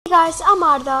guys, I'm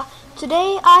Arda.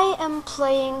 Today I am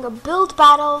playing a build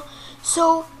battle.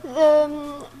 So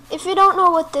if you don't know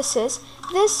what this is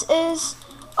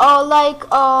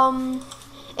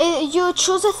you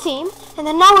choose a theme, and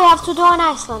then now we have to do an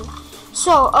Iceland.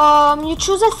 So you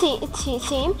choose a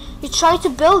theme, you try to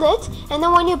build it, and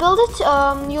then when you build it,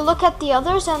 you look at the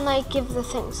others and like give the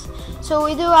things. So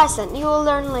we do Iceland. You will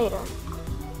learn later.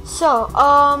 So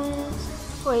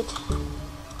wait.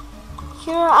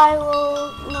 Here I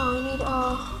will. No, I need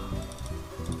a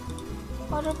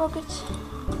water bucket.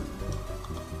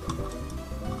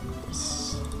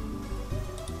 Yes.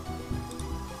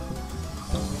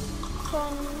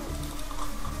 Then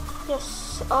yes.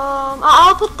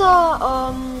 I'll put the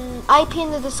IP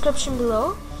in the description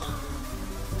below.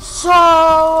 So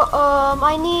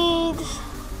I need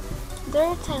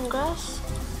dirt and grass.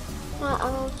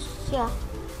 Yeah.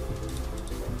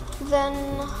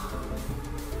 Then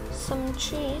some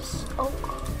trees, oak.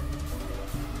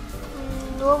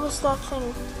 What was that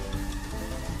thing?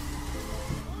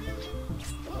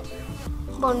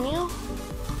 Bone meal.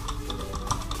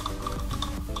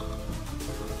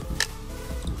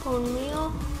 Bone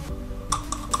meal.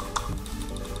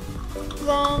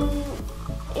 Then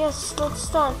yes, let's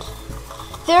start.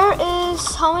 There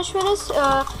is how much minutes?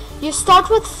 You start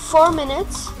with 4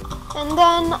 minutes, and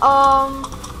then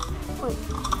wait.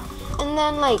 And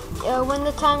then when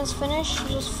the time is finished, you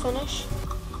just finish.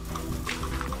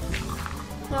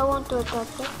 I won't do it that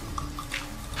way.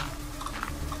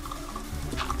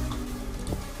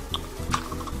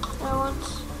 I want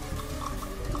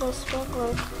this big,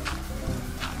 like,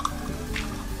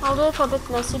 I'll do it a bit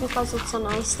messy because it's an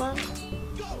Iceland.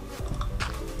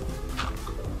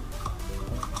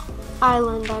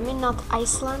 Island, I mean, not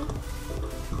Iceland.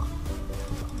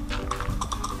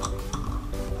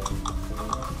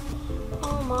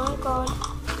 Oh my god.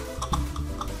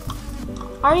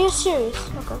 Are you serious?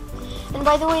 Okay. And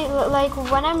by the way, like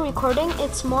when I'm recording,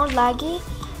 it's more laggy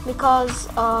because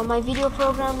my video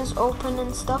program is open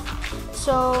and stuff.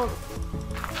 So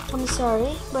I'm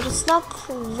sorry, but it's not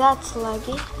that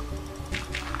laggy.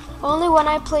 Only when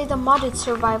I play the modded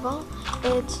survival,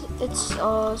 it's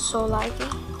so laggy.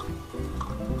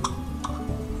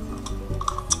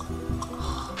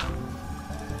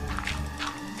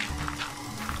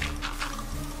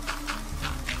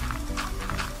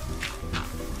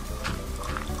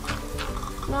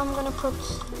 Now I'm gonna put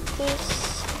this.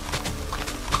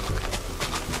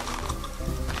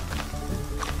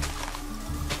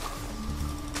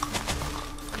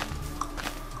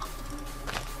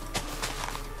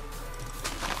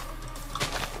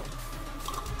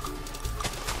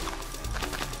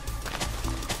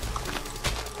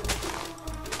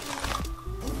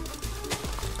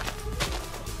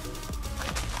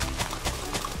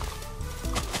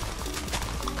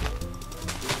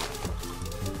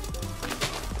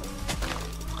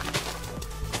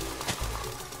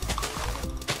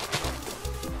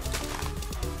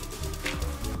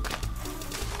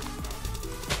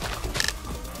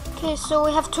 Okay, so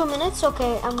we have 2 minutes.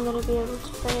 Okay, I'm gonna be able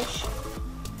to finish.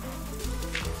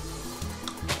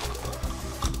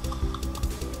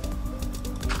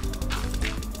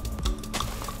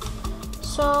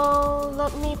 So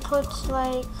let me put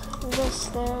like this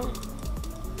there.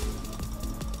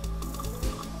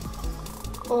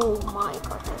 Oh my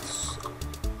god, that's...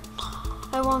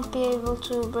 I won't be able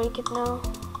to break it now.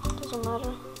 Doesn't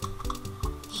matter.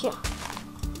 Here.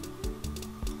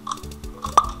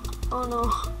 Oh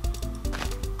no.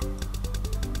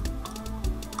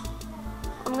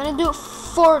 I'm gonna do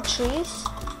 4 trees.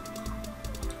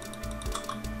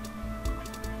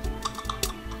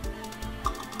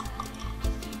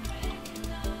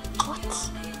 What?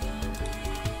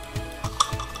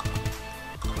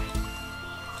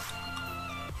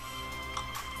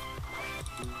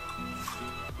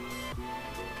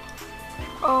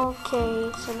 Okay,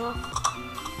 it's enough.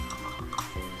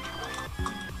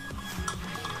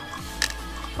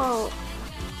 Oh,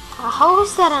 how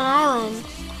is that an island?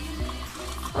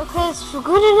 Okay, it's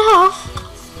good enough.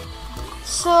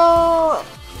 So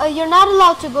you're not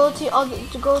allowed to go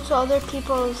to other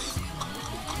people's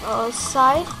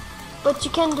side, but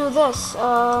you can do this,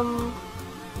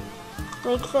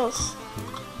 like this.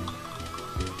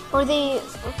 Or they...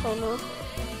 Okay, no.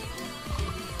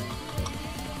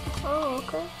 Oh,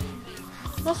 okay.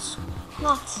 That's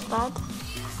not bad.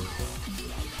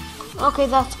 Okay,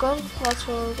 that's good. That's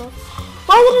really good.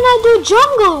 Why didn't I do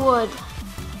jungle wood?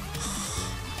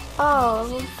 Oh,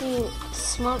 it would be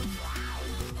smart.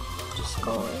 Just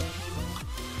go away.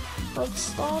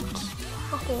 What's that?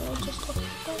 Okay, I just took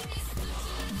that.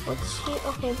 What's here?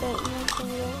 Okay, that nothing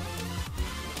there.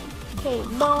 Okay,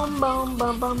 boom, boom,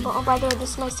 boom, boom, boom. Oh, by the way,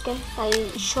 this is my skin. I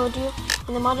showed you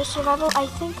in the Modern Survival. I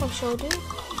think I showed you.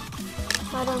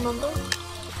 I don't remember.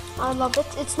 I love it.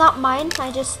 It's not mine.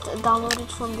 I just downloaded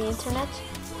it from the internet.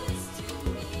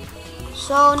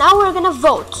 So now we're gonna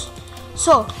vote.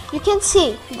 So you can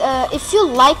see if you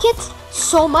like it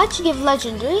so much, give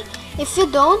legendary. If you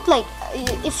don't like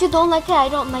it, I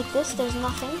don't like this. There's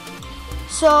nothing.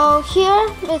 So here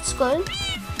it's good.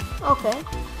 Okay,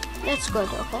 it's good.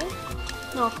 Okay.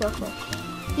 No, okay.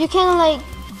 You can like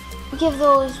give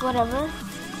those whatever.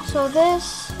 So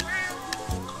this,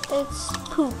 it's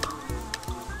poop.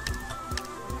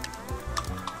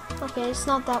 Okay, it's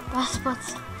not that bad, but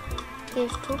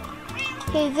gave poop.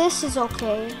 Okay, this is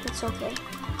okay. It's okay.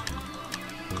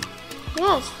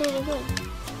 Yeah, it's pretty good.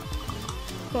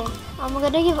 Okay, I'm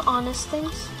gonna give honest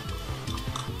things.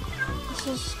 This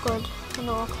is good.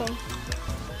 No, okay.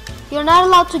 You're not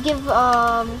allowed to give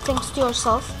things to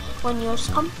yourself when yours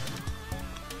come.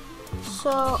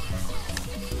 So,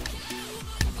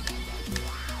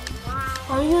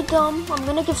 are you dumb? I'm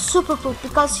gonna give super poop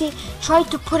because he tried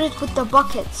to put it with the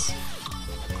buckets.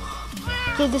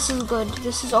 Okay, this is good.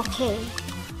 This is okay.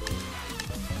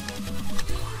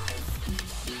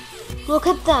 Look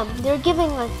at them. They're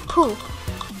giving like poop.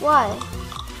 Why?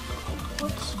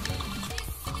 What?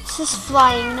 This is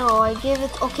flying. No, I gave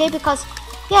it okay because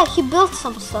yeah, he built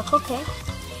some stuff. Okay.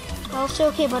 I'll say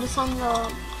okay, but it's on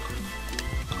the.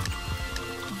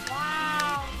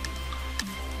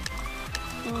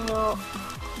 No.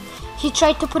 He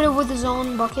tried to put it with his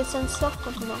own buckets and stuff,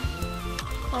 but no.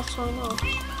 That's why no.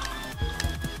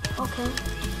 Okay.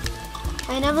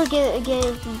 I never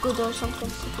gave good or something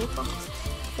to people.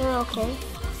 They're okay.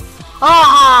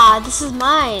 Ah, this is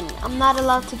mine. I'm not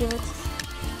allowed to give it.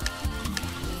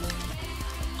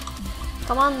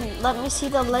 Come on, let me see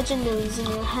the legendaries in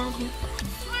your hand.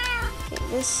 Okay,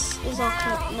 this is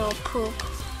okay. No, poop.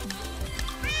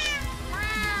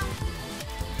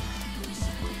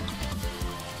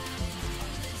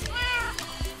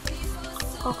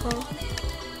 Okay.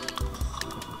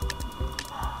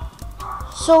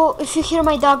 So, if you hear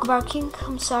my dog barking,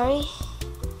 I'm sorry.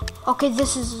 Okay,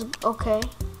 this is okay.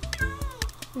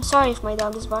 I'm sorry if my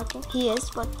dog is barking. He is,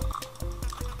 but...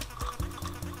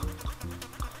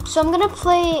 So I'm gonna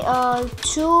play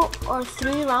 2 or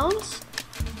 3 rounds.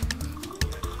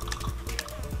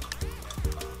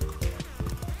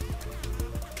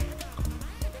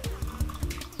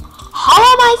 How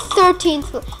am I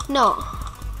 13th? No.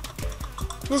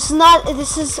 This is not,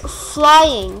 this is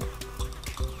flying.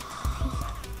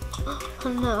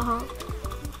 No.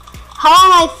 How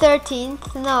am I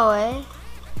 13th? No way.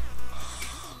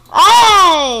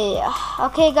 Hey!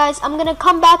 Okay guys, I'm gonna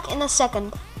come back in a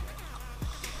second.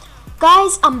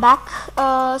 Guys, I'm back.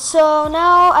 So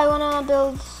now I wanna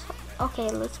build, okay,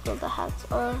 let's build a hat,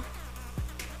 or,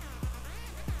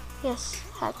 yes,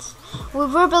 hats. We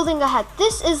were building a hat.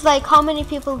 This is like how many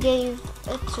people gave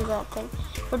it to that thing.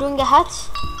 We're doing a hat.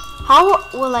 How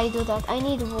will I do that? I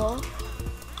need wool.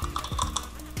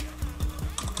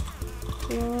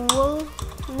 Wool?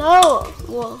 No!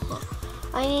 Wool.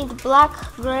 I need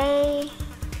black, gray,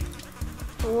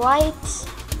 white,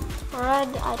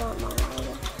 red, I don't know.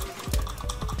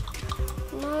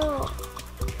 No.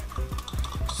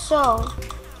 So,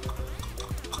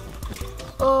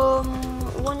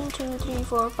 1, 2, 3,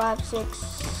 4, 5, 6,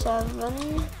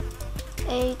 7,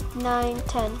 8, 9,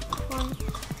 10. 1,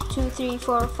 2, 3,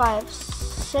 4, 5,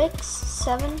 6,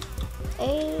 7,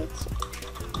 8,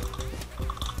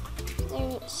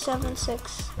 7,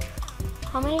 6.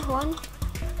 How many? 1,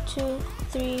 2,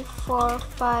 3, 4,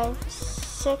 5,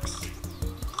 6.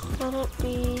 Let it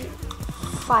be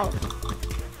 5.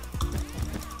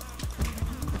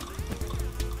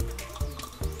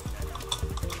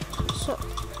 So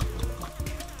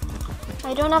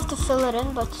I don't have to fill it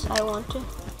in, but I want to.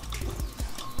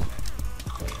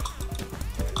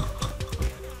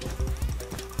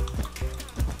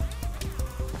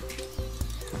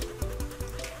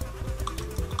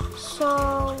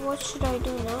 So what should I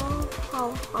do now?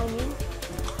 Oh, I mean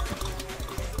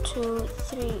 2,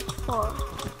 3, 4.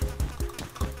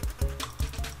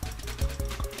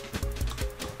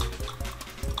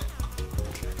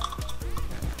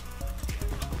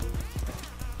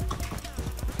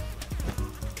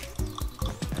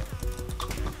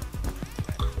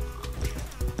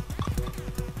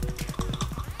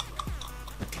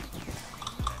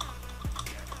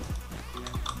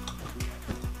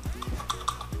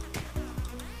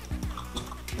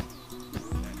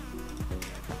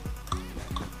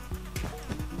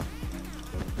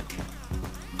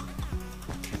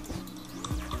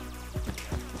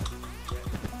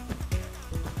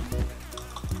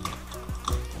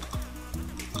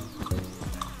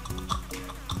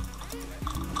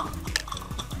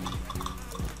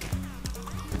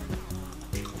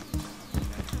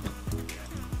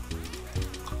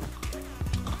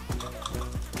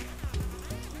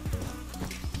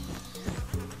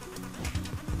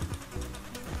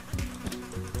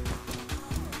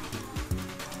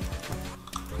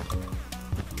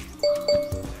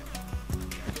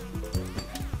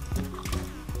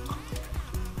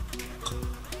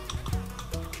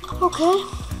 Okay.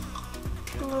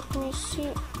 Let me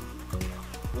see.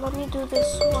 Let me do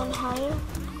this one higher.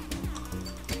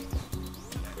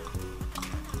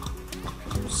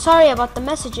 Sorry about the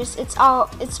messages.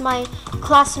 It's my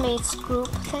classmates group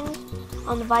thing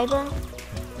on the Viber.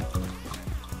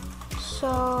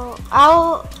 So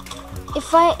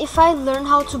if I learn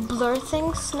how to blur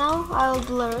things now, I'll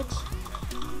blur it.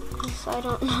 'Cause I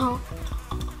don't know.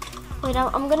 Wait,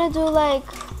 I'm gonna do like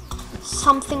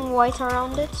something white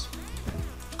around it.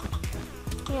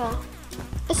 Yeah.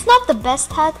 It's not the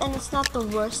best hat and it's not the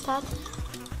worst hat.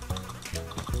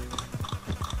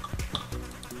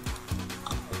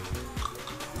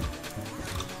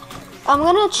 I'm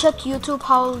gonna check YouTube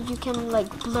how you can like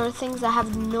blur things. I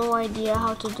have no idea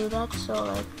how to do that, so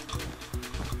like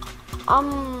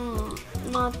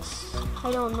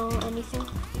I don't know anything.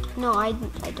 No, I do,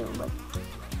 but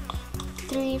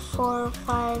 3, 4,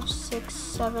 5, 6,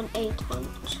 7, 8. 1,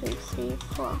 2, 3,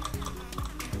 4.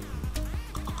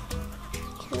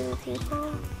 2, 3,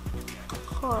 4.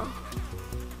 4.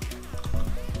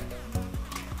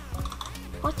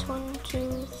 What? 1,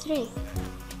 2, 3.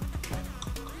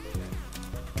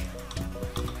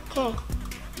 Okay.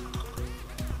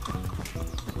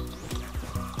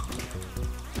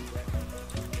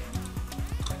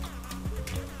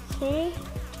 Three.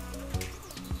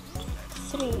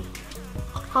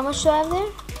 How much do I have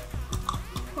there?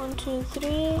 1, 2,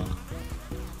 3.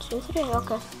 2, 3.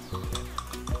 Okay.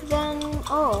 Then,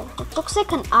 oh, it looks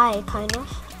like an eye, kind of.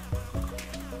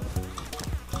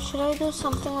 Should I do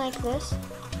something like this?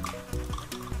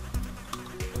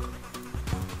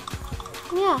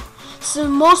 Yeah. So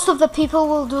most of the people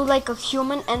will do like a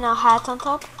human and a hat on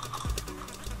top.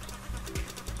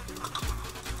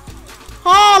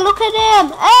 Hey, look at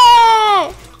him!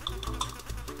 Hey!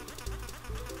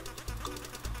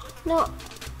 No.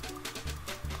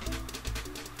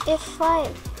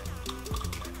 F5.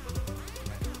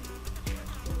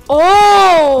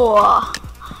 Oh!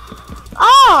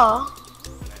 Oh!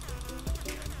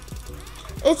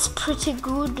 It's pretty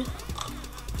good.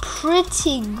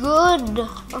 Pretty good.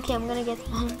 Okay, I'm gonna get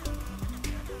one.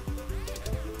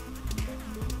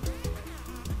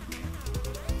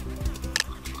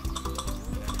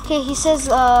 Okay, he says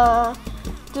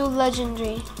do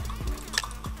legendary.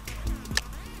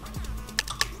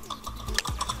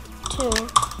 2.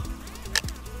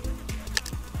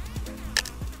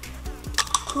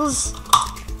 Please.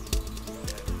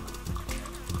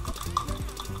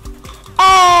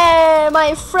 Hey,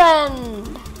 my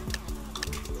friend.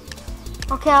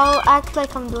 Okay, I'll act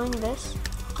like I'm doing this.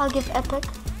 I'll give epic.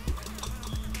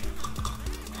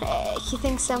 Hey, he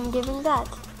thinks I'm giving that.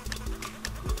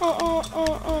 Hey.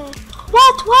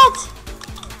 What?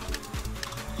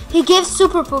 He gives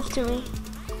super poop to me.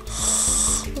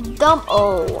 Dumb.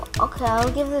 Oh, okay,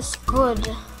 I'll give this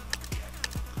good.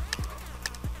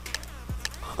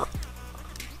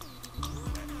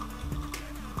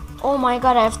 Oh my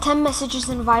god, I have 10 messages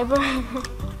in Viber.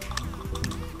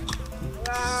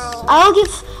 I'll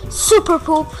give super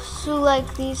poop to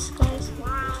like these guys.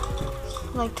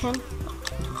 Like him.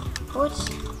 What?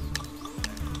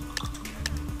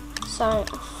 Sorry,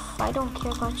 I don't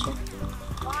care about you.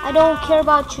 I don't care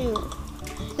about you.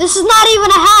 This is not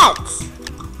even a hat!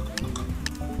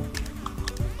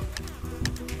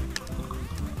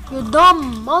 You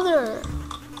dumb mother.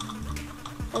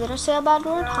 Did I say a bad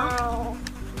word? Huh?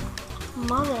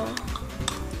 Mother.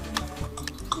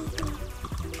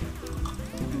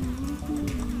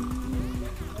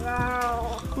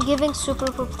 I'm giving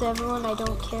super poop to everyone, I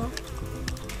don't care.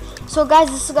 So guys,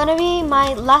 this is gonna be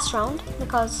my last round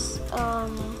because I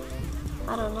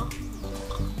don't know.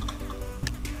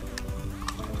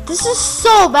 This is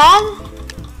so bad.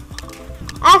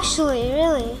 Actually,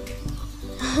 really.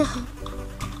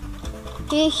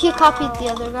 he copied the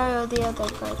other guy, or the other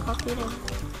guy copied him.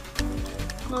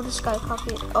 No, this guy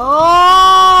copied.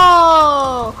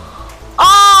 Oh!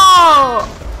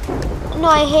 No,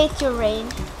 I hate your rain.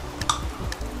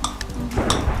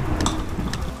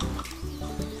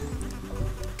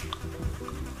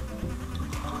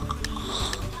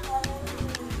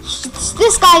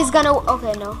 This guy is gonna.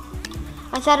 Okay, no.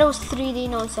 I thought it was 3D.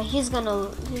 No, so he's not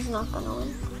gonna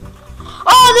win.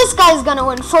 Oh, this guy's gonna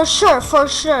win for sure.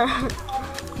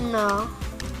 No,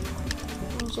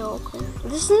 I'm joking.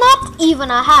 This is not even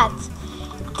a hat.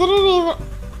 Didn't even.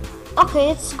 Okay,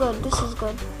 it's good. This is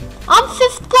good. I'm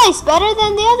 5th place, better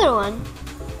than the other one.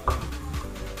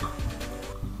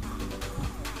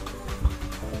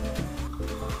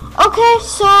 Okay,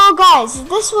 so guys,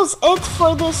 this was it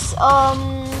for this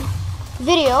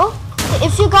video.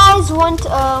 If you guys want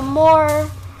more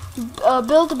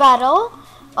build battle,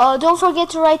 don't forget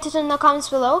to write it in the comments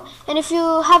below. And if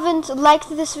you haven't liked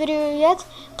this video yet,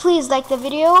 please like the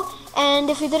video. And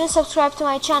if you didn't subscribe to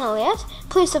my channel yet,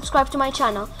 please subscribe to my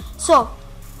channel. So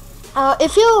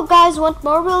if you guys want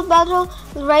more build battle,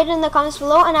 write it in the comments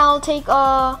below, and I'll take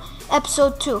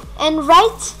episode 2. And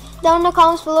write down in the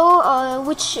comments below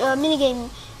which minigame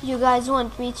you guys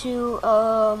want me to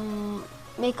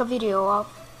make a video of.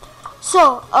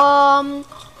 So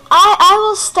I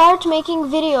will start making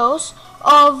videos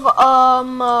of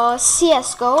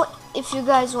CSGO if you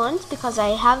guys want, because I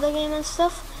have the game and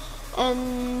stuff.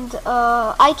 And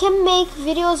I can make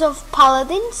videos of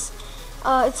Paladins.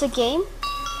 It's a game.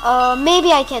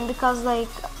 Maybe I can, because like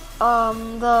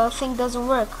the thing doesn't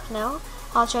work now.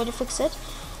 I'll try to fix it.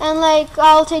 And like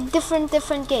I'll take different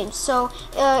games. So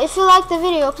if you like the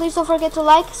video, please don't forget to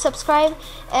like, subscribe,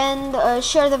 and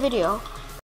share the video.